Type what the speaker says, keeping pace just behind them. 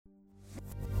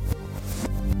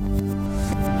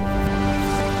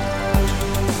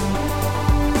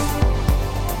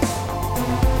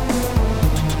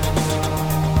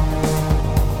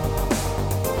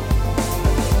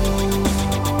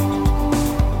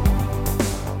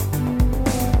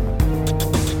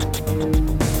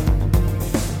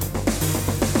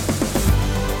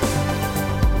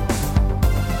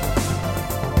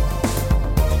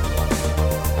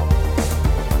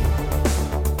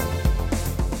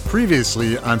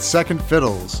Previously on Second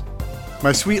Fiddles.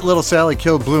 My sweet little Sally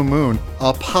killed Blue Moon,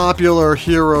 a popular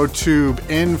HeroTube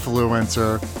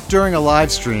influencer, during a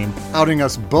live stream, outing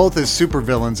us both as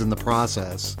supervillains in the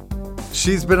process.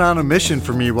 She's been on a mission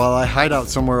for me while I hide out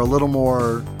somewhere a little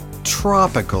more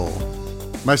tropical.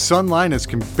 My son Linus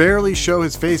can barely show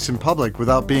his face in public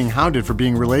without being hounded for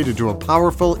being related to a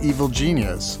powerful evil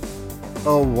genius.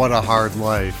 Oh, what a hard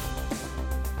life.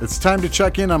 It's time to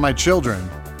check in on my children,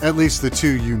 at least the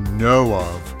two you know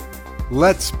of.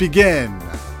 Let's begin!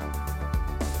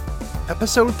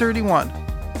 Episode 31,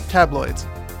 Tabloids.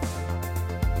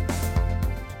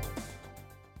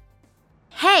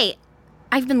 Hey,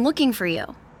 I've been looking for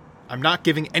you. I'm not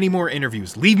giving any more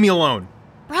interviews. Leave me alone.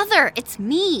 Brother, it's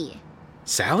me.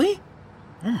 Sally?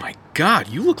 Oh my god,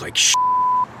 you look like shit.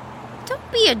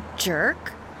 Don't be a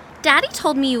jerk. Daddy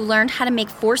told me you learned how to make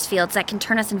force fields that can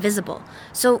turn us invisible.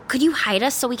 So could you hide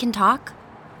us so we can talk?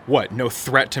 What, no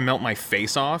threat to melt my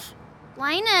face off?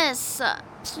 Linus,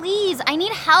 please, I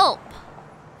need help.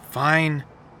 Fine.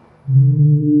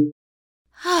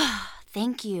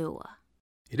 Thank you.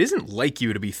 It isn't like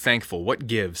you to be thankful. What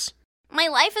gives? My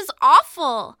life is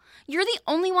awful. You're the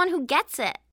only one who gets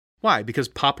it. Why? Because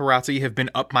paparazzi have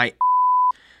been up my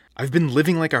I've been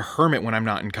living like a hermit when I'm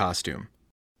not in costume.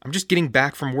 I'm just getting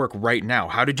back from work right now.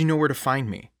 How did you know where to find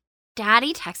me?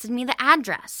 Daddy texted me the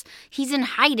address. He's in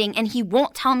hiding and he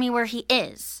won't tell me where he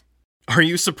is. Are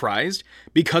you surprised?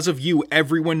 Because of you,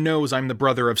 everyone knows I'm the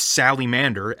brother of Sally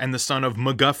Mander and the son of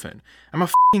MacGuffin. I'm a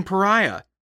f***ing pariah.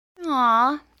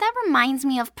 Aw, that reminds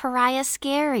me of Pariah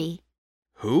Scary.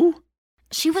 Who?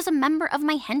 She was a member of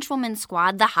my henchwoman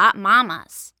squad, the Hot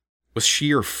Mamas. Was she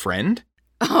your friend?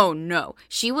 Oh no,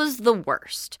 she was the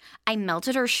worst. I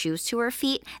melted her shoes to her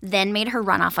feet, then made her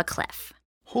run off a cliff.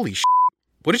 Holy shit.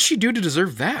 What did she do to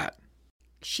deserve that?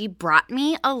 She brought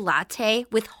me a latte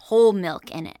with whole milk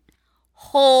in it.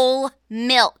 Whole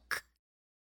milk.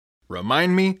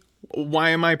 Remind me, why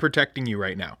am I protecting you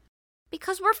right now?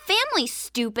 Because we're family,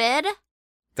 stupid.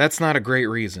 That's not a great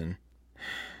reason.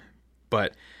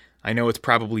 But I know it's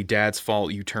probably Dad's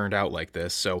fault you turned out like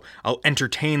this, so I'll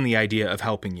entertain the idea of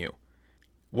helping you.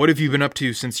 What have you been up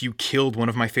to since you killed one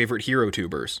of my favorite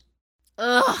HeroTubers?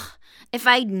 Ugh. If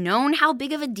I'd known how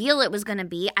big of a deal it was going to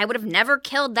be, I would have never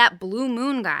killed that Blue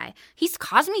Moon guy. He's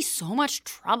caused me so much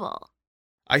trouble.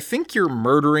 I think your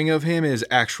murdering of him is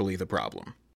actually the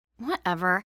problem.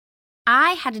 Whatever.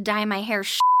 I had to dye my hair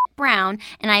brown,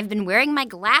 and I've been wearing my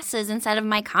glasses instead of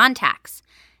my contacts.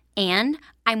 And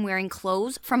I'm wearing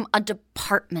clothes from a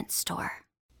department store.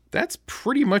 That's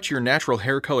pretty much your natural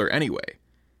hair color anyway.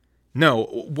 No,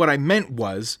 what I meant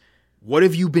was, what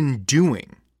have you been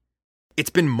doing? It's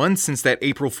been months since that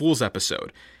April Fool's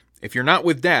episode. If you're not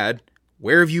with Dad,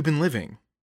 where have you been living?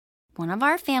 One of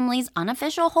our family's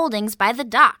unofficial holdings by the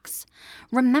docks.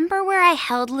 Remember where I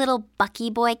held little Bucky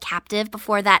boy captive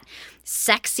before that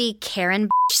sexy Karen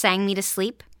sang me to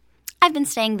sleep? I've been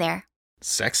staying there.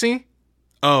 Sexy?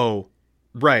 Oh,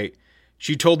 right.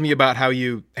 She told me about how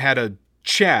you had a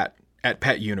chat at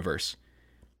Pet Universe.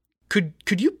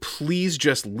 Could you please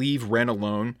just leave Ren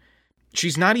alone?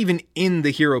 She's not even in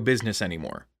the hero business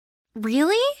anymore.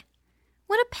 Really?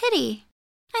 What a pity.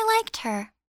 I liked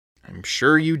her. I'm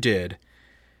sure you did.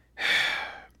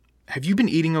 Have you been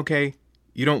eating okay?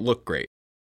 You don't look great.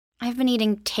 I've been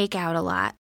eating takeout a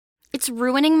lot. It's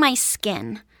ruining my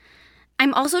skin.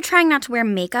 I'm also trying not to wear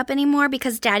makeup anymore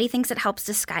because Daddy thinks it helps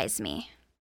disguise me.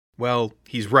 Well,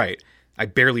 he's right. I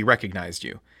barely recognized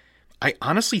you. I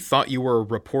honestly thought you were a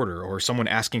reporter or someone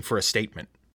asking for a statement.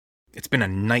 It's been a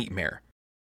nightmare.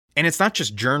 And it's not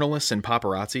just journalists and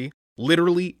paparazzi.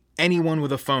 Literally anyone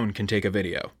with a phone can take a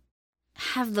video.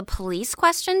 Have the police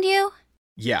questioned you?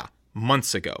 Yeah,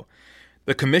 months ago.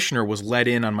 The commissioner was let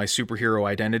in on my superhero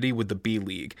identity with the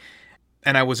B-League,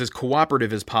 and I was as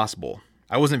cooperative as possible.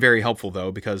 I wasn't very helpful,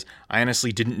 though, because I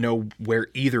honestly didn't know where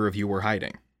either of you were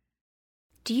hiding.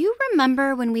 Do you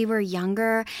remember when we were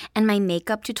younger and my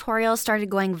makeup tutorials started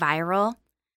going viral?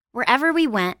 Wherever we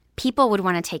went, people would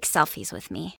want to take selfies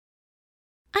with me.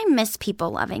 I miss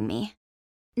people loving me.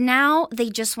 Now they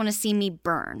just want to see me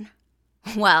burn.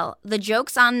 Well, the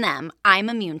joke's on them. I'm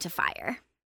immune to fire.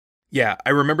 Yeah, I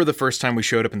remember the first time we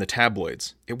showed up in the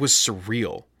tabloids. It was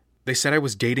surreal. They said I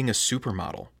was dating a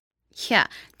supermodel. Yeah,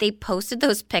 they posted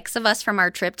those pics of us from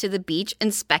our trip to the beach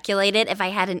and speculated if I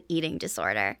had an eating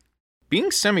disorder.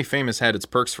 Being semi-famous had its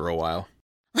perks for a while.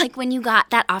 Like when you got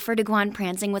that offer to go on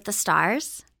Prancing with the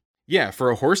Stars? Yeah, for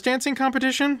a horse dancing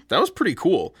competition, that was pretty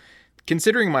cool.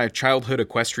 Considering my childhood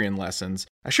equestrian lessons,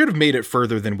 I should have made it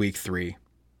further than week 3.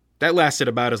 That lasted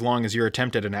about as long as your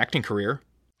attempt at an acting career.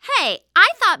 Hey, I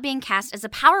thought thought being cast as a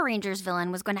Power Rangers villain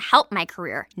was going to help my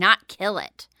career, not kill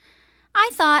it. I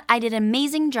thought I did an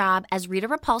amazing job as Rita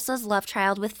Repulsa's love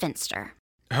child with Finster.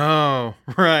 Oh,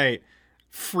 right.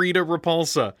 Frida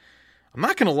Repulsa. I'm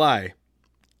not gonna lie.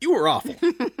 You were awful.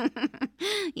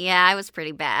 Yeah, I was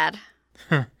pretty bad.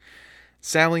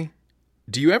 Sally,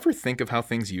 do you ever think of how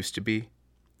things used to be?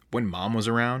 When Mom was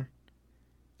around?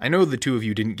 I know the two of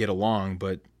you didn't get along,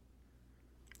 but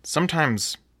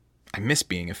sometimes I miss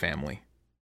being a family.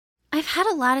 I've had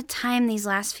a lot of time these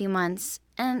last few months,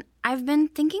 and I've been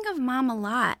thinking of Mom a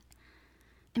lot.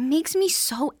 It makes me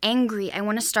so angry I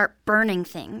want to start burning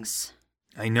things.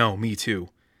 I know, me too.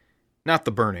 Not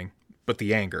the burning, but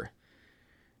the anger.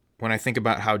 When I think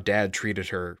about how Dad treated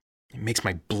her, it makes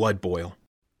my blood boil.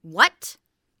 What?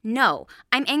 No,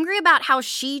 I'm angry about how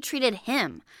she treated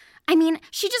him. I mean,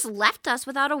 she just left us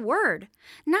without a word.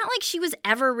 Not like she was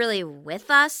ever really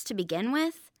with us to begin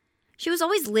with. She was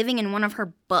always living in one of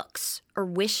her books, or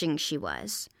wishing she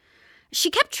was.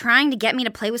 She kept trying to get me to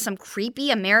play with some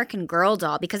creepy American Girl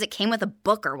doll because it came with a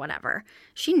book or whatever.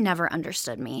 She never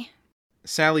understood me.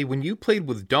 Sally, when you played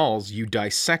with dolls, you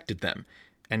dissected them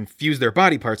and fused their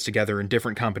body parts together in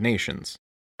different combinations.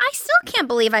 I still can't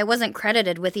believe I wasn't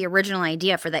credited with the original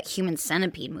idea for that Human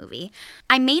Centipede movie.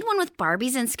 I made one with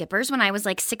Barbies and Skippers when I was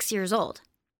like 6 years old.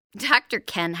 Dr.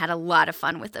 Ken had a lot of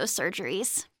fun with those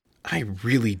surgeries. I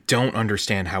really don't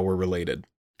understand how we're related.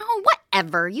 Oh,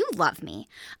 whatever. You love me.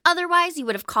 Otherwise, you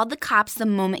would have called the cops the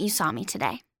moment you saw me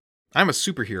today. I'm a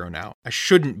superhero now. I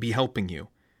shouldn't be helping you.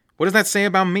 What does that say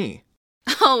about me?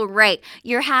 Oh, right.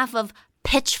 You're half of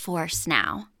Pitch Force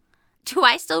now. Do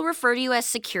I still refer to you as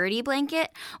security blanket,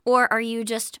 or are you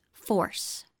just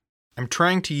force? I'm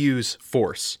trying to use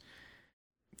force.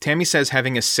 Tammy says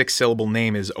having a 6-syllable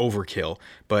name is overkill,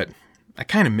 but I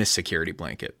kind of miss security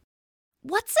blanket.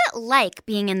 What's it like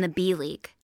being in the B League?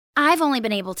 I've only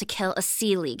been able to kill a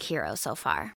C League hero so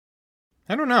far.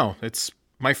 I don't know. It's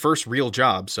my first real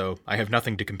job, so I have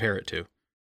nothing to compare it to.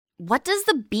 What does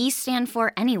the B stand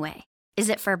for anyway? Is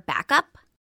it for backup?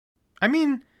 I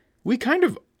mean, we kind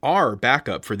of are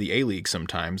backup for the A-League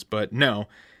sometimes, but no,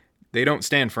 they don't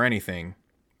stand for anything.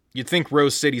 You'd think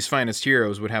Rose City's finest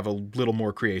heroes would have a little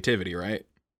more creativity, right?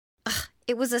 Ugh,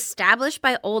 it was established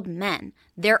by old men.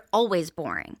 They're always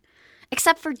boring.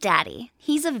 Except for Daddy.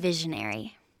 He's a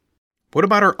visionary. What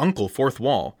about our uncle, Fourth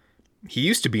Wall? He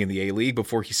used to be in the A-League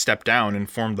before he stepped down and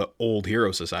formed the Old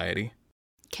Hero Society.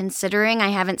 Considering I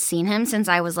haven't seen him since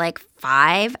I was like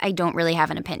 5, I don't really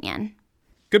have an opinion.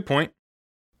 Good point.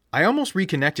 I almost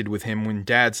reconnected with him when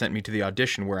Dad sent me to the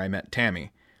audition where I met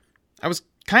Tammy. I was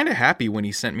kind of happy when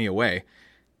he sent me away.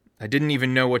 I didn't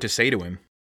even know what to say to him.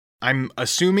 I'm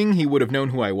assuming he would have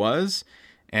known who I was,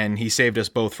 and he saved us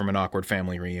both from an awkward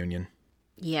family reunion.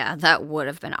 Yeah, that would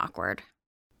have been awkward.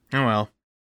 Oh well.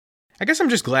 I guess I'm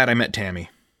just glad I met Tammy.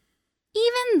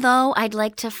 Even though I'd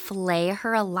like to flay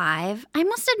her alive, I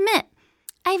must admit,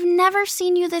 I've never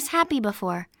seen you this happy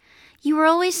before. You were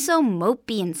always so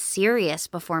mopey and serious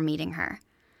before meeting her.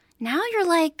 Now you're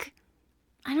like,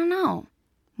 I don't know,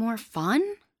 more fun?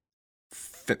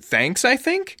 Thanks, I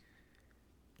think?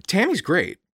 Tammy's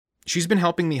great. She's been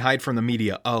helping me hide from the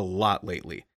media a lot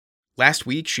lately. Last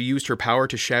week, she used her power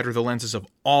to shatter the lenses of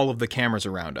all of the cameras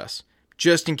around us,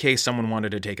 just in case someone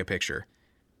wanted to take a picture.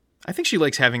 I think she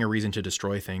likes having a reason to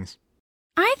destroy things.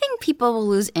 I think people will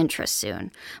lose interest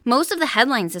soon. Most of the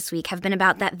headlines this week have been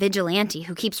about that vigilante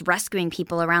who keeps rescuing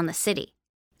people around the city.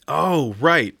 Oh,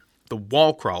 right. The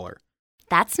wall crawler.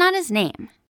 That's not his name.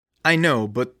 I know,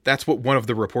 but that's what one of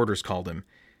the reporters called him.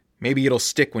 Maybe it'll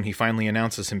stick when he finally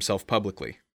announces himself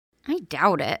publicly. I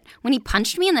doubt it. When he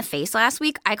punched me in the face last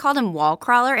week, I called him wall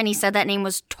crawler and he said that name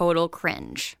was total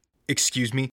cringe.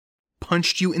 Excuse me?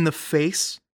 Punched you in the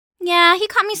face? Yeah, he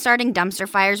caught me starting dumpster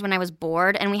fires when I was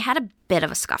bored, and we had a bit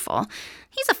of a scuffle.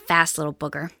 He's a fast little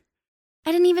booger.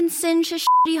 I didn't even singe his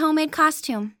shitty homemade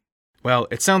costume. Well,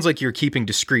 it sounds like you're keeping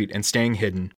discreet and staying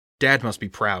hidden. Dad must be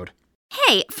proud.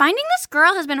 Hey, finding this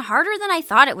girl has been harder than I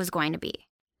thought it was going to be.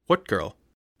 What girl?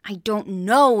 I don't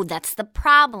know, that's the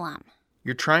problem.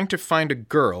 You're trying to find a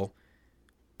girl,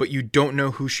 but you don't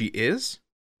know who she is?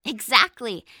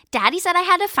 Exactly. Daddy said I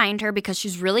had to find her because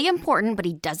she's really important, but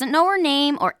he doesn't know her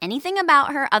name or anything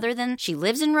about her other than she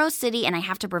lives in Rose City and I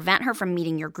have to prevent her from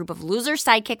meeting your group of loser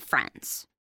sidekick friends.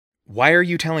 Why are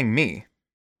you telling me?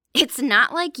 It's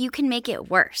not like you can make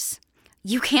it worse.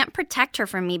 You can't protect her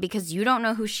from me because you don't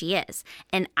know who she is,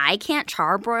 and I can't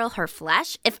charbroil her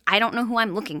flesh if I don't know who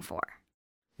I'm looking for.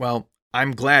 Well,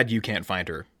 I'm glad you can't find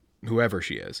her, whoever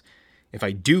she is. If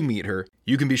I do meet her,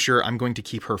 you can be sure I'm going to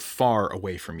keep her far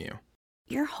away from you.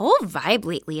 Your whole vibe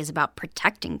lately is about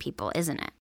protecting people, isn't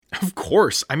it? Of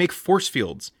course, I make force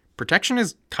fields. Protection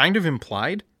is kind of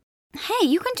implied. Hey,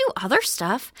 you can do other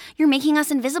stuff. You're making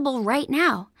us invisible right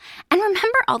now. And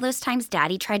remember all those times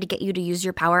Daddy tried to get you to use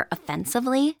your power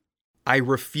offensively? I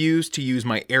refuse to use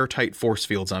my airtight force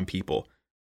fields on people.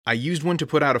 I used one to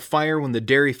put out a fire when the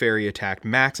Dairy Fairy attacked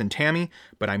Max and Tammy,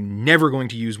 but I'm never going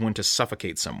to use one to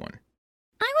suffocate someone.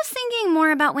 I was thinking more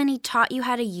about when he taught you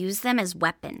how to use them as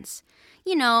weapons.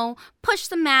 You know, push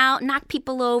them out, knock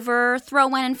people over, throw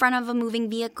one in front of a moving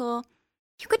vehicle.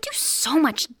 You could do so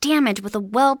much damage with a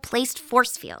well-placed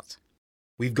force field.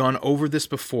 We've gone over this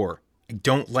before. I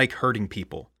don't like hurting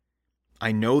people.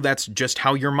 I know that's just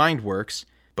how your mind works,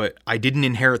 but I didn't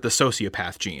inherit the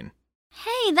sociopath gene.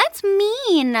 Hey, that's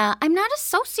mean. I'm not a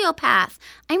sociopath.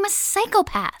 I'm a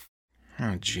psychopath.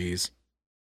 Oh, jeez.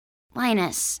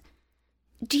 Linus,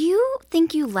 do you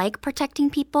think you like protecting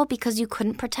people because you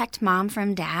couldn't protect Mom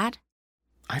from Dad?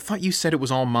 I thought you said it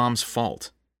was all Mom's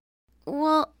fault.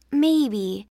 Well,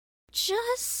 maybe.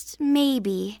 Just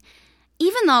maybe.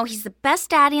 Even though he's the best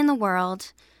daddy in the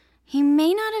world, he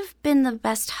may not have been the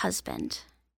best husband.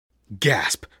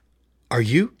 Gasp! Are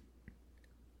you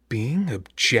being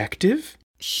objective?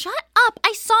 Shut up!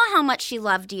 I saw how much she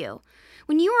loved you.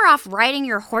 When you were off riding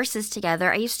your horses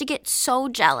together, I used to get so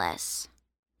jealous.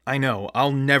 I know.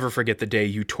 I'll never forget the day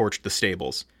you torched the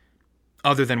stables.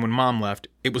 Other than when Mom left,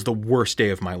 it was the worst day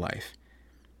of my life.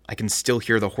 I can still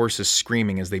hear the horses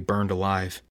screaming as they burned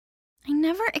alive. I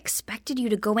never expected you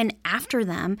to go in after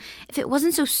them. If it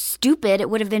wasn't so stupid, it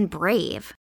would have been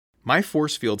brave. My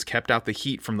force fields kept out the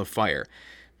heat from the fire,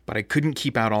 but I couldn't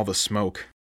keep out all the smoke.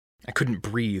 I couldn't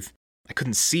breathe. I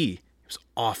couldn't see. It was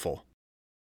awful.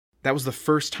 That was the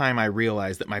first time I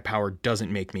realized that my power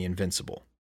doesn't make me invincible.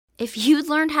 If you'd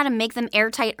learned how to make them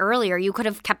airtight earlier, you could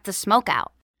have kept the smoke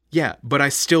out. Yeah, but I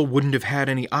still wouldn't have had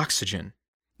any oxygen.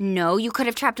 No, you could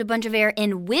have trapped a bunch of air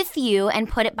in with you and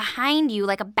put it behind you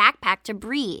like a backpack to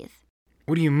breathe.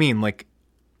 What do you mean, like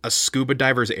a scuba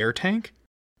diver's air tank?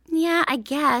 Yeah, I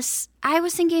guess. I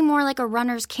was thinking more like a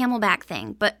runner's camelback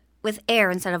thing, but with air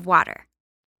instead of water.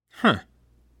 Huh.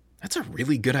 That's a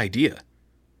really good idea.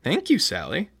 Thank you,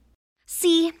 Sally.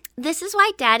 See, this is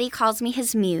why Daddy calls me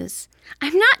his muse.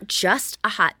 I'm not just a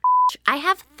hot bitch. I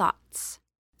have thoughts.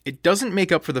 It doesn't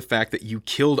make up for the fact that you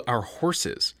killed our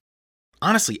horses.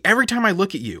 Honestly, every time I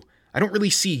look at you, I don't really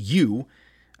see you.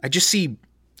 I just see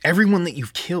everyone that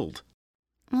you've killed.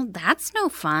 Well, that's no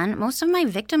fun. Most of my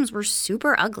victims were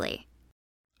super ugly.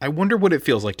 I wonder what it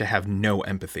feels like to have no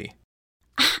empathy.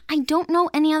 I don't know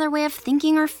any other way of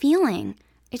thinking or feeling.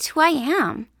 It's who I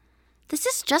am. This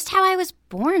is just how I was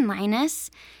born, Linus.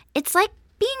 It's like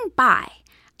being bi.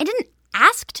 I didn't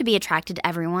ask to be attracted to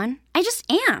everyone. I just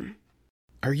am.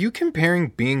 Are you comparing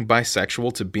being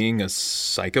bisexual to being a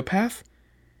psychopath?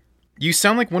 You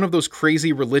sound like one of those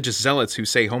crazy religious zealots who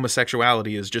say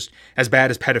homosexuality is just as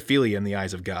bad as pedophilia in the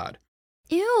eyes of God.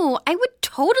 Ew, I would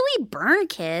totally burn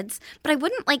kids, but I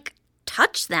wouldn't,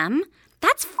 touch them.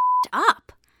 That's f***ed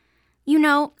up. You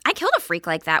know, I killed a freak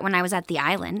like that when I was at the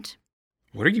island.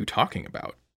 What are you talking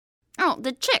about? Oh,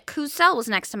 the chick whose cell was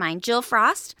next to mine, Jill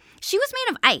Frost. She was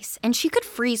made of ice, and she could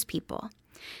freeze people.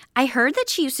 I heard that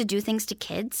she used to do things to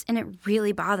kids, and it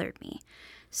really bothered me.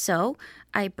 So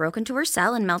I broke into her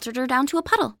cell and melted her down to a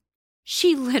puddle.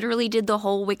 She literally did the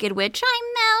whole Wicked Witch,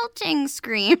 "I'm melting"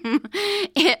 scream.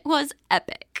 It was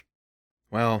epic.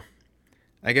 Well,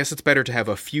 I guess it's better to have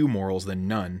a few morals than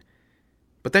none.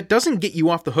 But that doesn't get you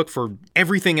off the hook for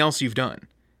everything else you've done.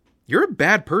 You're a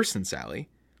bad person, Sally.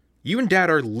 You and Dad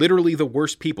are literally the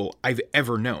worst people I've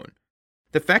ever known.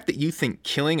 The fact that you think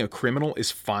killing a criminal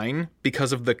is fine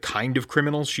because of the kind of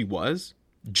criminal she was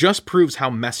just proves how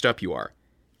messed up you are.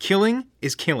 Killing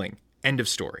is killing. End of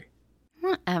story.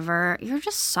 Whatever. You're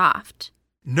just soft.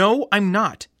 No, I'm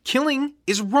not. Killing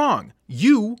is wrong.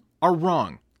 You are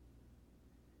wrong.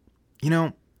 You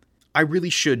know, I really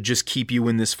should just keep you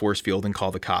in this force field and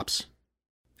call the cops.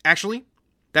 Actually,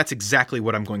 that's exactly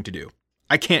what I'm going to do.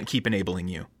 I can't keep enabling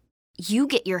you. You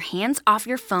get your hands off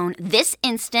your phone this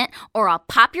instant, or I'll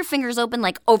pop your fingers open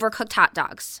like overcooked hot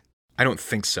dogs. I don't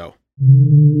think so.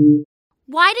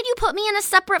 Why did you put me in a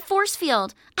separate force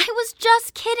field? I was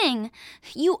just kidding.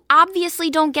 You obviously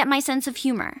don't get my sense of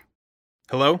humor.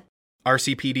 Hello?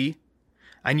 RCPD?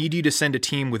 I need you to send a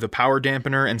team with a power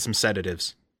dampener and some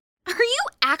sedatives. Are you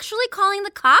actually calling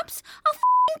the cops? I'll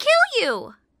f***ing kill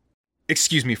you.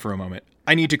 Excuse me for a moment.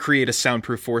 I need to create a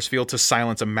soundproof force field to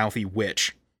silence a mouthy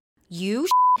witch. You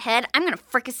shithead, I'm gonna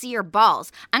fricassee your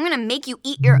balls. I'm gonna make you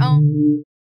eat your own.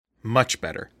 Much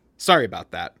better. Sorry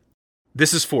about that.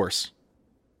 This is Force.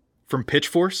 From Pitch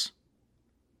Force?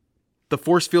 The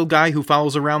force field guy who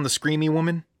follows around the screamy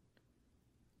woman?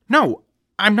 No,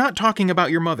 I'm not talking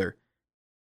about your mother.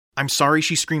 I'm sorry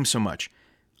she screams so much.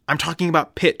 I'm talking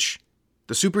about Pitch,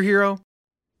 the superhero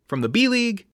from the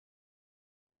B-League.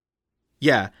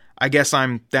 Yeah, I guess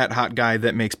I'm that hot guy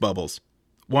that makes bubbles.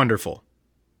 Wonderful.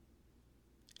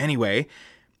 Anyway,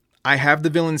 I have the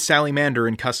villain Salamander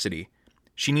in custody.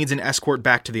 She needs an escort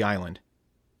back to the island.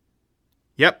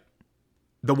 Yep,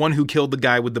 the one who killed the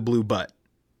guy with the blue butt.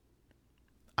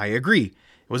 I agree.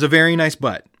 It was a very nice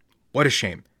butt. What a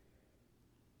shame.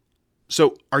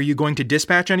 So, are you going to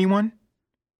dispatch anyone?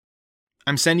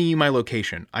 I'm sending you my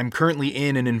location. I'm currently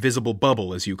in an invisible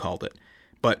bubble, as you called it,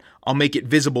 but I'll make it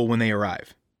visible when they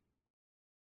arrive.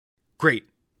 Great.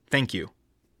 Thank you.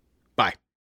 Bye.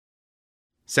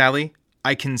 Sally,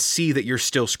 I can see that you're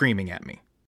still screaming at me.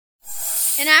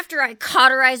 And after I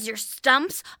cauterize your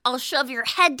stumps, I'll shove your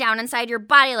head down inside your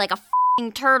body like a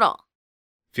f***ing turtle.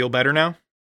 Feel better now?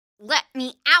 Let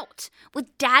me out.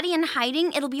 With Daddy in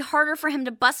hiding, it'll be harder for him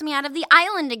to bust me out of the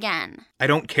island again. I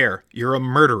don't care. You're a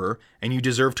murderer, and you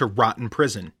deserve to rot in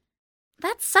prison.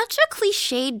 That's such a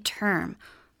cliched term.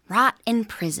 Rot in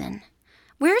prison.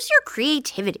 Where's your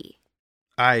creativity?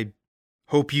 I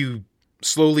hope you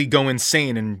slowly go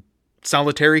insane in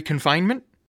solitary confinement?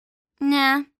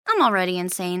 Nah, I'm already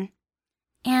insane.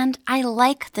 And I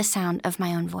like the sound of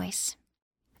my own voice.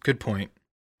 Good point.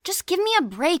 Just give me a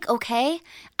break, okay?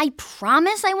 I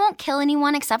promise I won't kill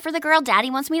anyone except for the girl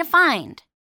Daddy wants me to find.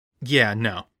 Yeah,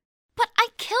 no. But I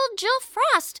killed Jill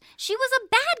Frost. She was a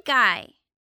bad guy.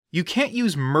 You can't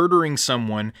use murdering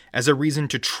someone as a reason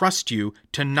to trust you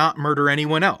to not murder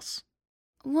anyone else.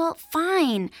 Well,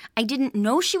 fine. I didn't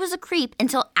know she was a creep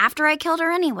until after I killed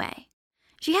her anyway.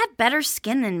 She had better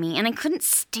skin than me, and I couldn't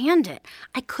stand it.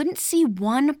 I couldn't see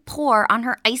one pore on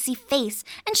her icy face,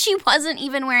 and she wasn't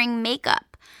even wearing makeup.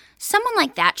 Someone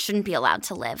like that shouldn't be allowed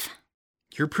to live.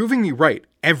 You're proving me right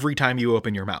every time you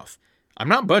open your mouth. I'm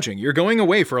not budging. You're going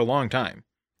away for a long time.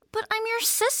 But I'm your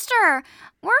sister.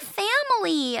 We're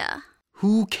family.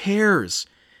 Who cares?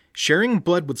 Sharing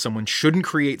blood with someone shouldn't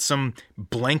create some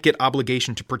blanket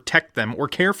obligation to protect them or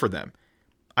care for them.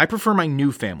 I prefer my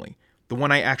new family, the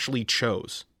one I actually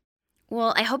chose.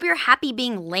 Well, I hope you're happy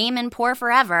being lame and poor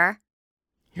forever.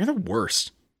 You're the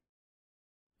worst.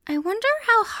 I wonder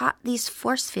how hot these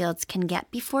force fields can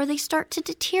get before they start to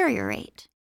deteriorate.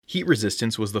 Heat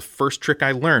resistance was the first trick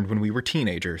I learned when we were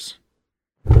teenagers.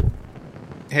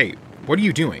 Hey, what are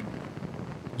you doing?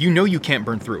 You know you can't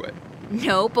burn through it.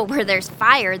 No, but where there's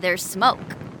fire, there's smoke.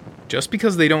 Just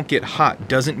because they don't get hot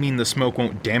doesn't mean the smoke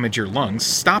won't damage your lungs.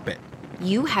 Stop it.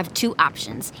 You have two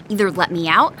options. Either let me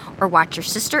out or watch your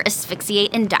sister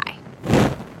asphyxiate and die.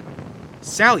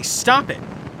 Sally, stop it!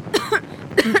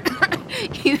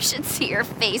 You should see your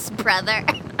face, brother.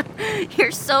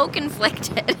 You're so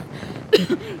conflicted.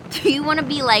 Do you want to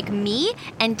be like me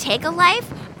and take a life,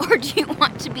 or do you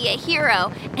want to be a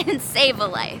hero and save a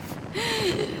life?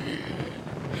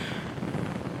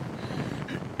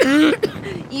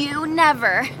 You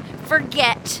never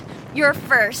forget your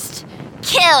first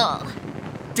kill.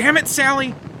 Damn it,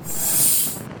 Sally!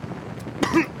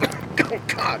 Oh,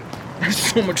 God. There's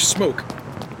so much smoke.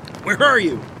 Where are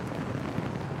you?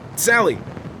 Sally,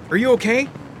 are you okay?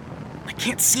 I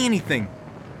can't see anything.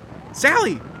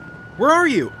 Sally, where are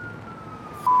you?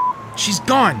 She's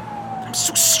gone. I'm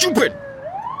so stupid.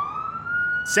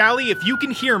 Sally, if you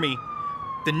can hear me,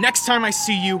 the next time I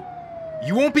see you,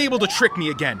 you won't be able to trick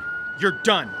me again. You're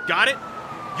done. Got it?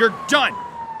 You're done.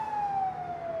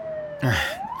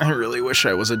 I really wish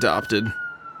I was adopted.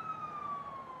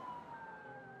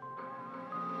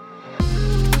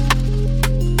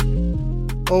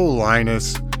 Oh,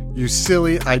 Linus, you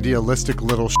silly, idealistic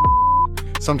little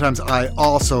Sometimes I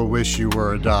also wish you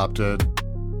were adopted.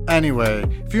 Anyway,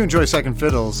 if you enjoy Second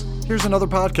Fiddles, here's another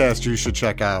podcast you should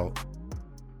check out.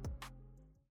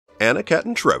 Anna, Kat,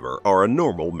 and Trevor are a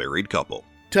normal married couple.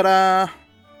 Ta-da!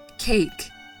 Cake.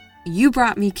 You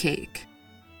brought me cake.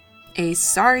 A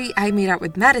sorry I made out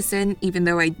with Madison, even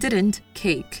though I didn't,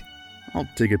 cake. I'll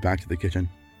take it back to the kitchen.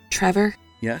 Trevor,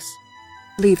 Yes?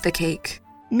 leave the cake.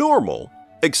 Normal,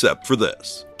 except for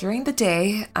this. During the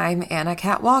day, I'm Anna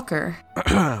Cat Walker.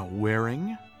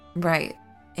 Wearing? Right.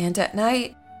 And at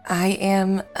night, I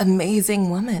am Amazing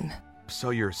Woman. So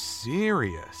you're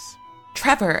serious?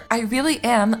 Trevor, I really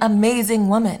am Amazing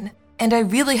Woman. And I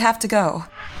really have to go.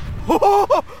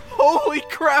 Holy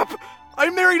crap! I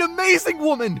married Amazing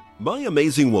Woman! My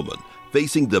Amazing Woman,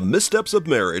 facing the missteps of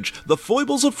marriage, the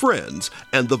foibles of friends,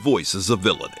 and the voices of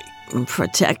villainy.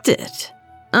 Protect it.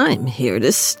 I'm here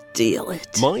to steal it.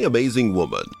 My Amazing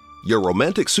Woman, your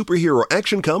romantic superhero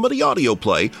action comedy audio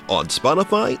play on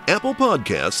Spotify, Apple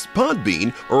Podcasts,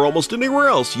 Podbean, or almost anywhere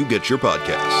else you get your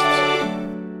podcasts.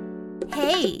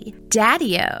 Hey,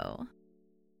 Daddy-O.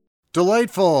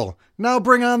 Delightful. Now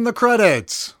bring on the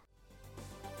credits.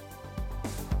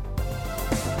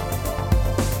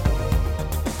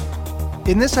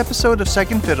 In this episode of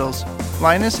Second Fiddles,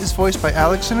 Linus is voiced by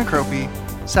Alex Sinacropi,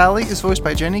 Sally is voiced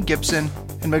by Jenny Gibson,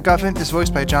 and MacGuffin is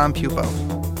voiced by John Pupo.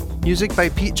 Music by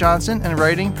Pete Johnson, and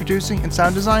writing, producing, and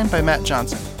sound design by Matt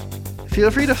Johnson.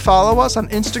 Feel free to follow us on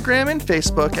Instagram and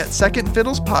Facebook at Second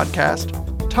Fiddles Podcast,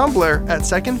 Tumblr at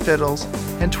Second Fiddles,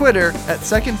 and Twitter at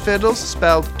Second Fiddles,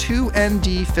 spelled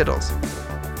 2ND Fiddles.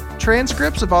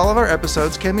 Transcripts of all of our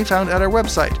episodes can be found at our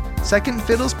website,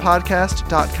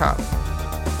 secondfiddlespodcast.com.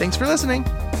 Thanks for listening.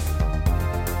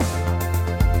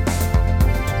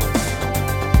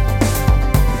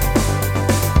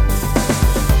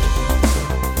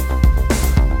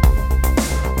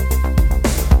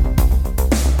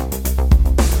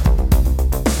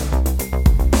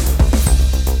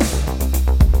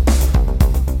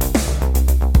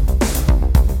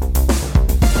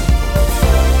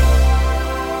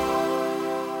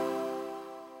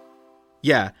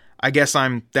 Yeah, I guess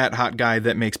I'm that hot guy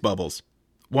that makes bubbles.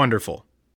 Wonderful.